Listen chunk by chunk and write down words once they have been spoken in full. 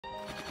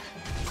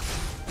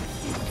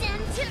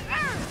to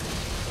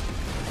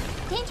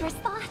earth! Dangerous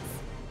thoughts.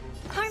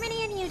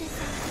 Harmony and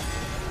unison.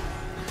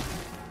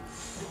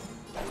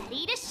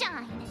 Ready to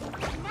shine.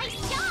 Nice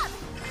job!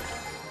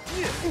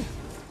 Yeah.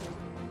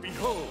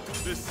 Behold,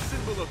 this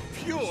symbol of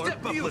pure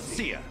Step up, beauty. let's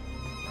see ya.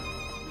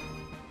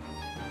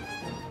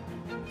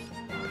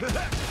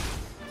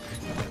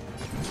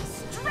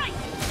 Strike!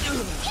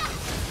 Yeah.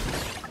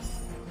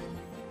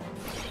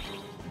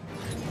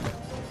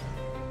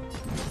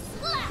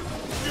 Slap!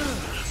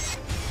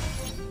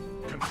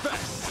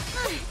 Confess.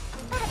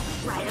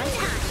 Right on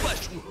time.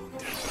 Flesh wound.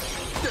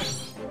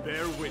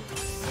 Bear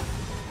witness.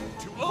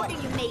 To What are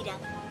you made of?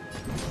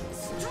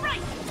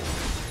 Strike!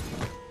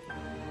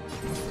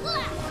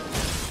 Slap!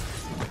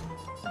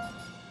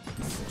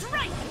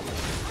 Strike!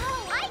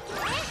 Oh, I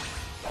get it!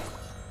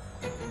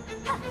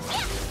 Ha,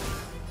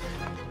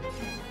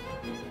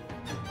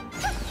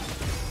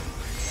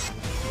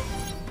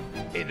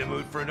 yeah. In the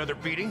mood for another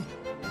beating?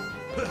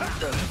 Melt!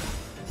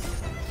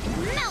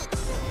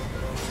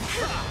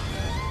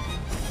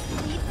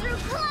 Leap through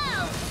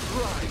clouds!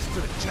 rise to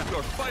the chap.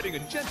 You're fighting a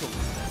gentleman.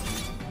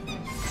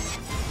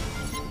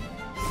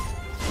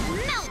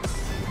 Melt!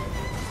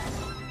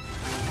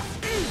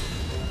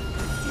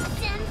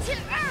 Descend to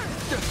earth!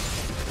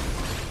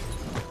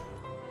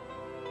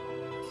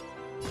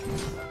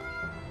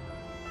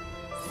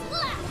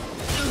 Slap!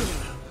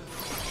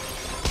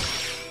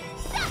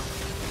 Stop!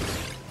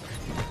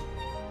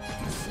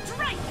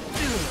 Strike!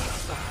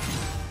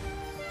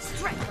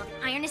 Strike while the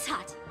iron is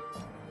hot.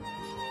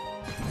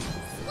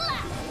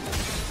 Slap!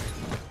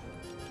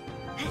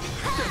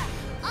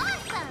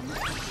 Awesome!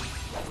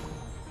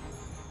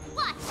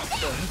 Watch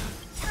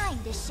this! Time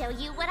to show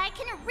you what I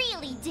can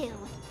really do.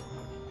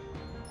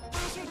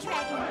 Azure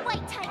Dragon,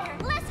 White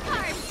Tiger, less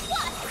cards!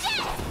 Watch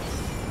this!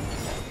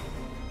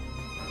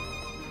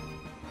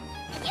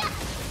 Yeah!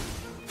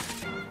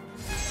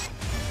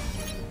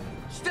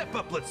 Step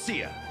up, let's see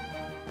ya.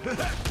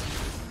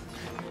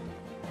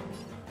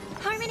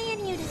 Harmony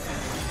and unison.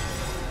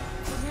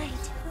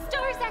 Tonight,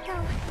 stars echo.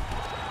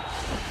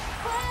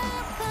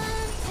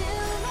 Welcome to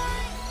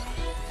my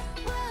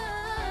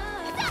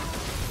world.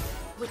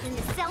 Within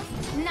the self,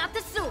 not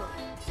the soul.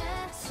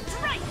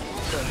 Strike!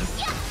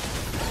 Yeah!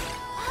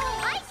 Oh,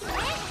 I get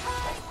it!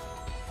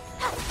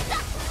 Ha, ha,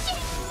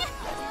 shing!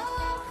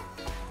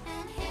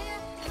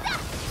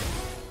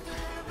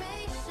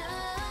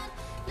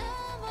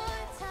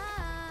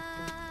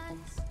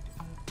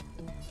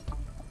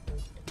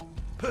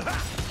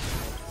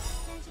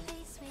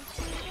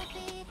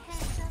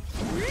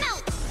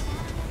 Melt!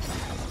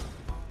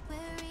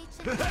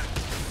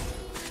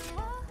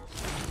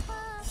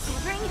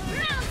 Shivering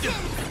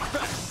mountains!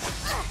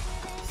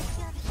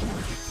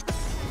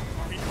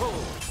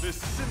 Behold, this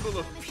symbol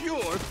of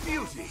pure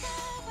beauty.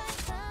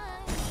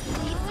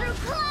 Leap through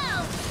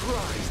clouds!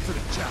 Rise to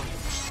the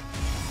challenge.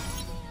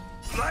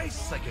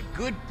 Nice like a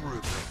good brew,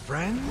 my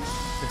friends.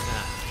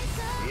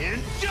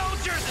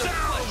 Indulge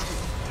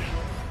yourselves!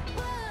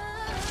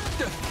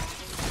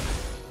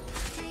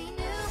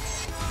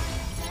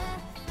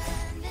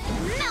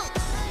 Melt!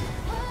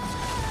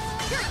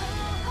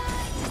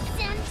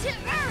 Descend to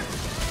earth!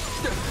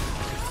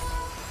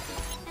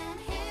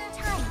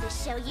 Time to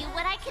show you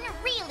what I can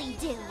really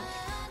do.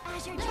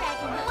 Azure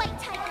Dragon, White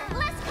Tiger,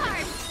 less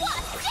cards!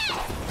 Watch this!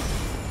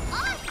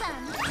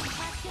 Awesome!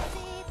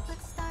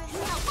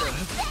 Now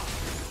watch this!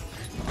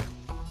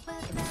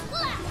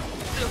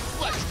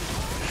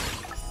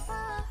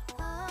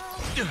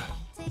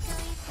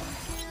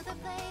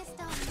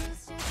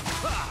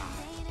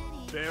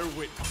 Slap! Bear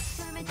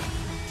witness.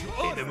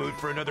 In the mood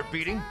for another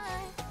beating?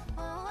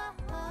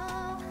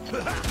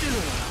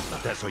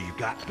 That's all you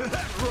got?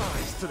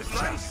 Rise to the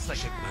challenge. Nice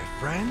like it, my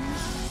friends.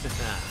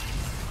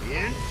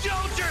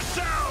 Indulge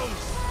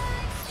yourselves!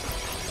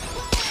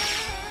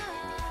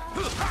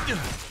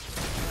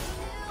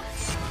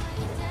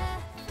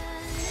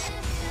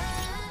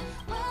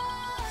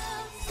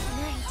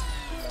 Tonight,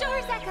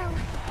 stars echo.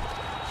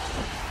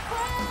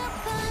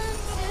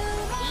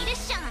 Ready to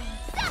shine.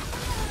 Stop!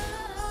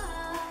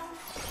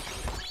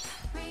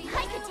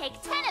 I could take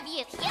 10 of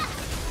you. Yeah!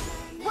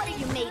 What are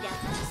you made of?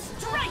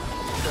 Strike!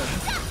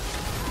 Stop!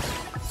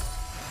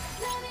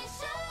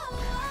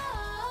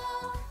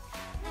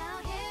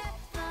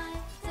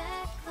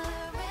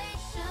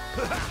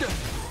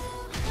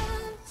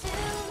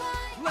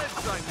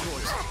 Let's sign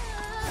yours.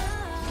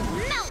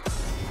 Melt!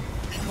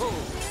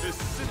 Behold, this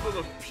symbol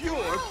of pure I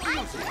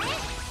beauty. get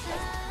it!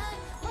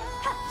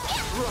 Ha,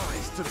 yeah.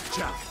 Rise to the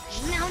challenge.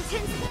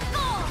 Mountains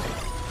fall!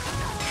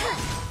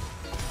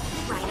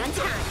 Right on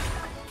time.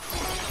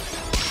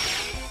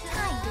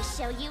 Time to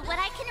show you what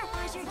I can.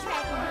 Azure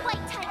Dragon,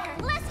 White Tiger,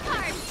 less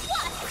cards.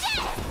 Watch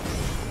this!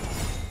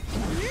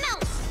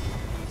 Melt!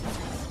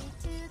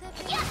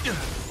 Yeah!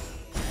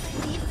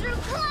 Leap through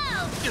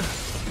clouds!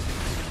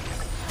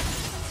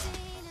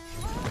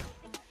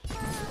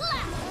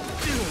 Slap!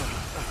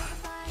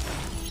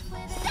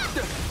 Stop!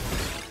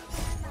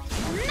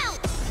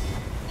 Melt!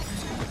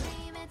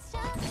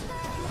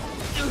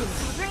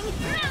 Covering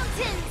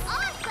mountains!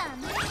 Awesome!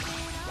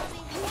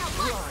 Now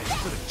watch Rise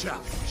this! to the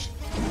challenge.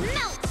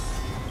 Melt!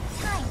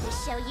 Time to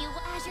show you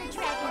Azure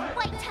Dragon,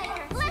 White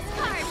Tiger, less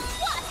cards!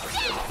 What's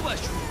this?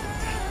 Flesh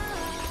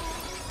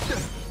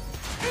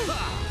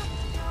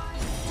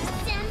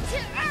Descend to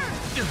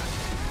Earth!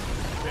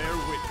 Bear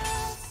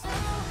witness.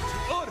 To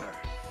order.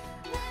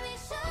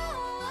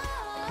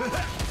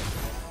 Confess.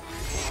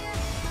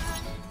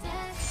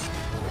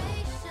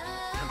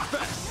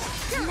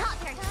 Not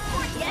very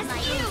sporty, yes,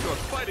 you!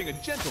 You're fighting a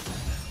gentleman.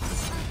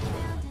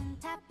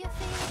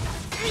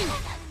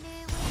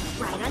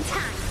 Right on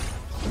time.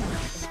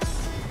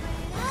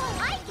 Oh,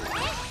 I get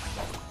it!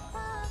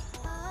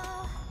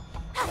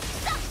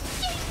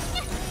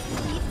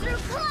 Leap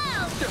through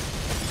clouds!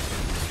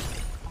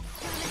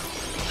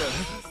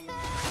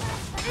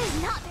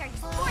 Not very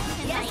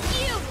sportsmanlike. Yes,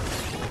 you!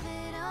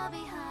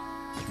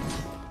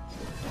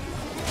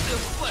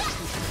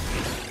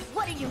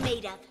 What are you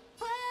made of?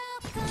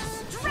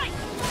 Strike!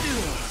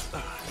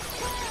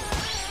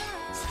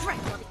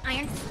 Strike while the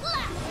iron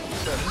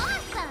slaps!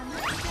 Awesome!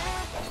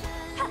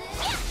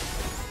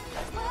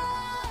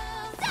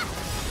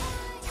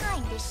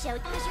 Time to show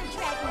Azure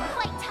Dragon,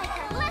 White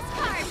Tiger, less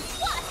cards!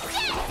 What's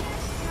this?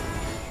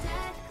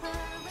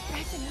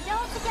 Pressing it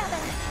all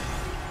together.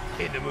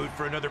 in the mood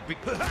for another big...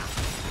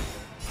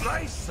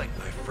 Nice, like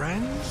my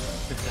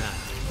friends.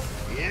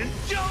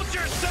 Indulge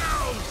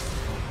yourselves!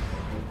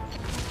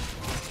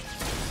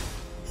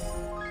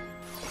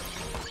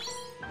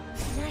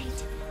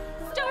 Night.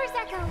 Stars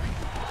echo.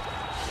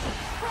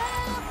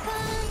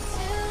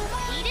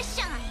 Be to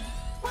shine.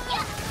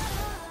 Yeah.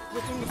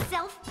 Within the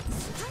self,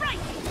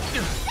 strike.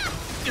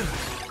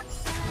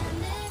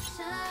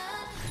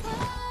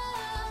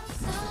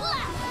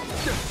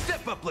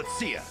 Step up, let's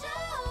see ya.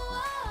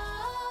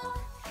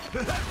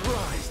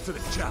 Rise to the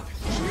challenge.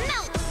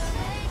 Melt.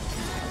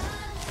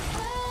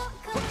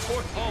 Put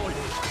forth all of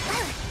you.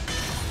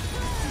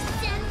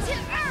 Descend to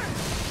earth.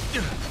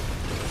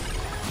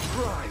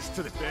 Rise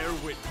to the bear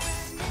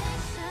witness.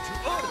 To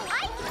order. I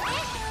get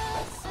it.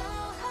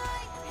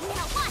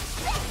 Now watch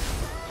this.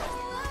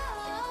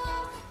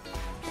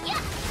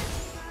 Yeah.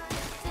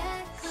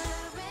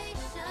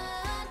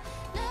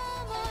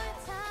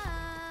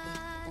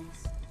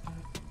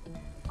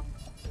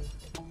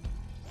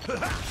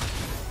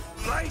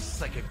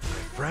 Nice, like my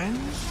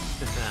friends.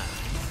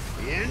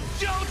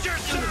 Indulge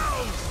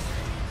yourselves!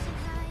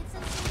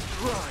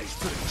 Rise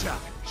to the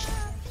challenge.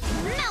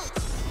 Melt.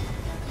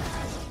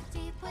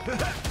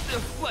 The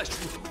flesh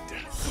wound.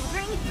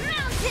 Shivering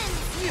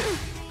mountains.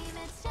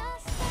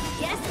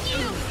 Yes,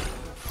 you.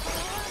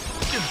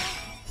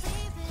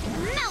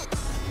 Melt.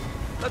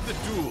 Let the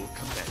duel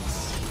commence.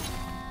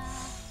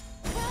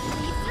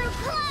 Leap through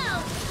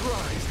clouds.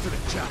 Rise to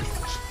the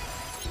challenge.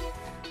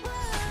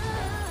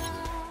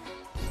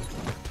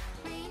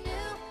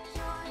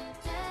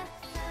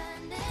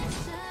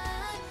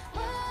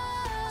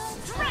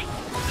 Strike.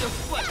 The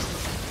flesh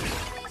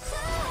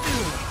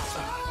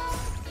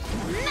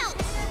Melt.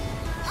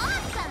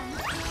 Awesome.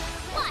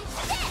 Watch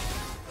this.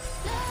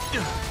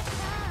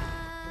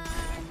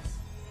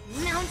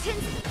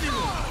 Mountains.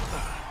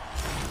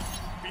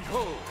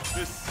 Behold,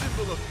 this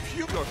symbol of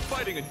pure. You're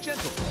fighting a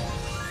gentleman.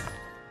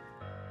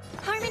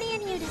 Harmony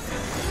and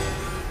unison.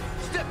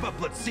 Step up,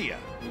 let's see ya.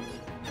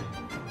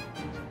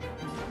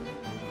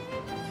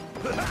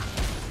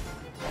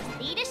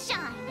 Be to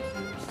shine.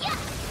 Yeah.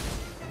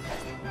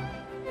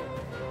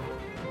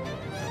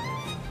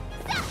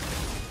 Stop.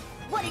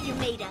 What are you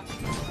made of?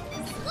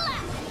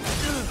 Slap.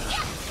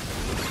 Yeah.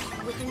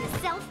 Within the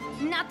self,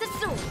 not the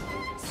soul.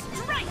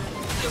 Strike.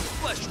 The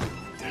flesh wound.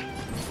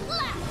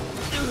 Slap.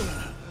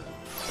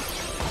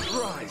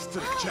 Rise to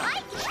the I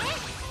challenge. get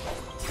it.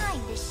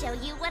 Time to show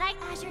you what I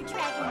Azure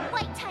Dragon,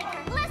 White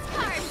Tiger, less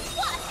cards.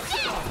 What's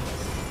this?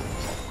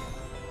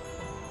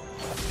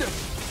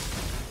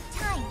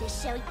 Time to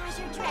show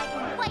Azure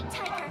Dragon, White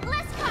Tiger,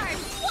 less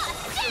cards.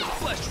 What's this?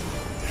 Flesh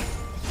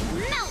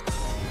wound. Melt.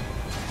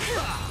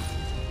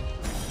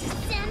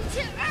 Descend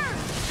to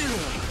earth.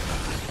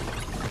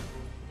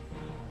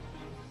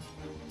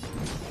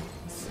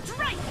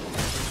 Strike.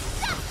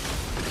 Stop.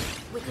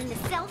 Within the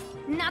self,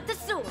 not the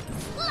soul.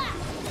 Slap.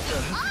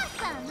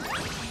 Awesome.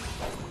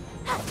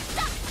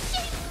 Stop.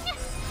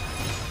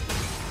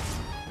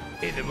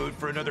 In the mood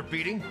for another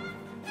beating?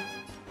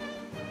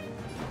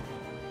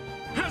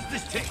 How's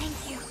this take?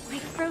 Thank you. My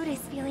throat is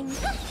feeling...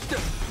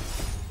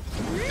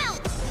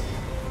 Melt!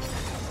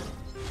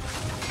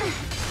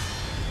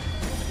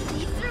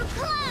 Leap through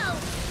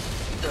clouds!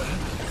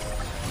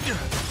 Yeah!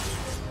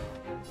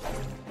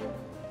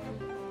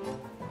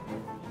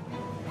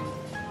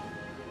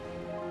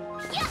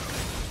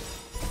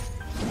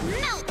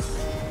 Melt!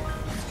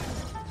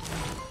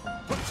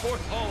 Put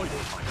forth all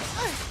your might.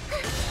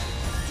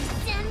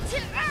 Descend to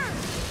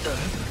earth!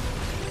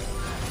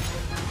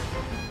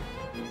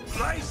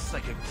 Nice,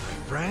 like my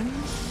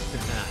friends.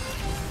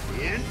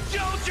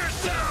 Indulge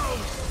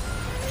yourselves!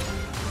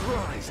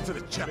 Rise to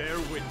the challenge. Bear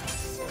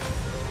witness.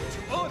 To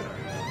order.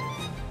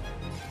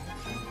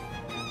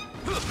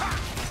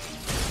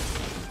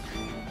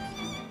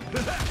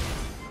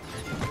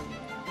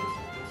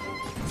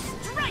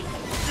 Strike!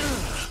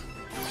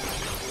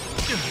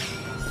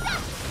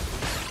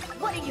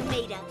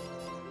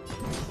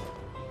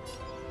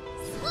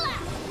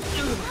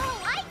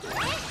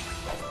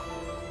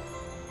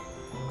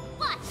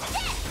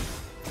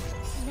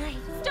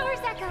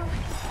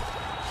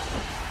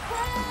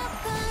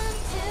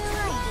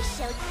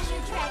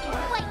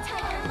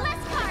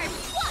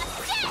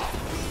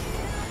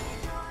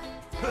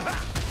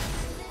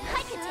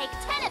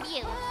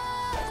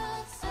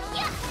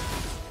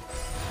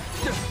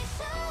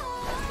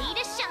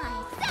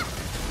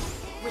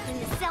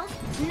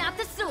 Not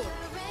the sword.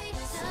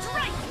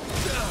 Strike!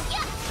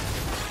 Yeah.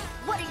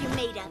 What are you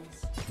made of?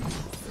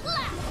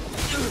 Slap!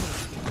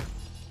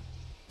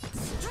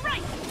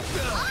 Strike!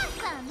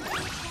 Awesome!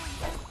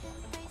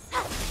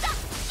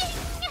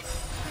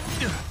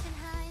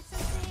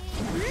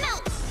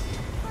 Melt!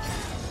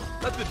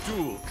 Let the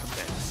duel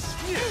commence.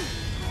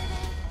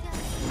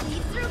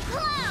 Lead through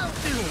clouds!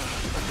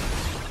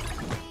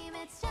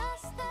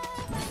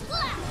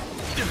 Slap!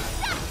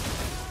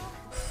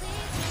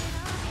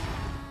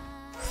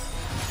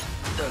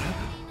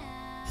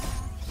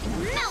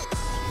 Melt!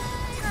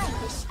 Time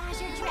to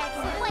Azure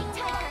Dragon, White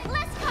Tiger,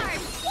 less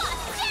cards!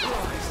 What's this?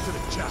 Rise to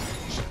the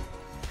challenge.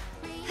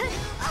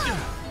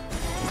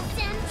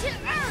 Send to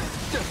Earth!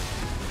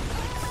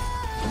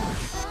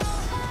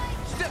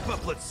 Step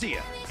up, let's see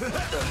ya.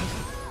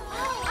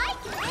 Oh, I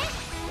get it!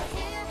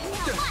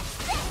 Now watch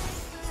this!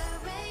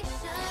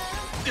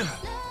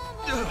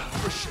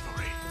 For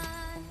chivalry.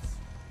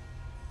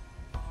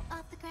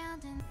 Off the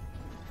ground and...